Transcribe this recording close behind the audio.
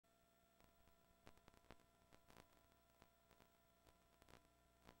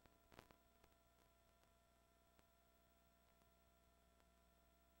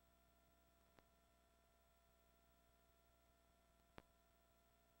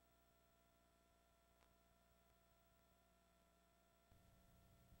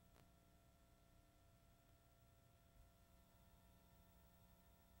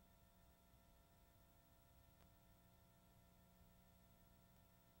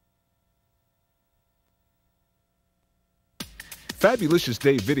Fabulicious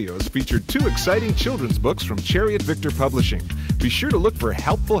Day videos featured 2 exciting children's books from Chariot Victor Publishing. Be sure to look for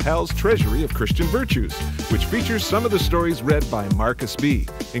Helpful Hal's Treasury of Christian Virtues, which features some of the stories read by Marcus B.,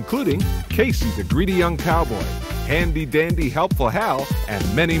 including Casey the Greedy Young Cowboy, Handy Dandy Helpful Hal,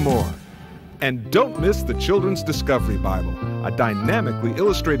 and many more. And don't miss the Children's Discovery Bible, a dynamically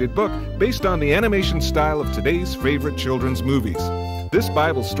illustrated book based on the animation style of today's favorite children's movies. This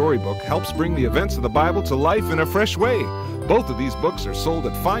Bible storybook helps bring the events of the Bible to life in a fresh way. Both of these books are sold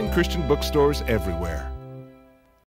at fine Christian bookstores everywhere.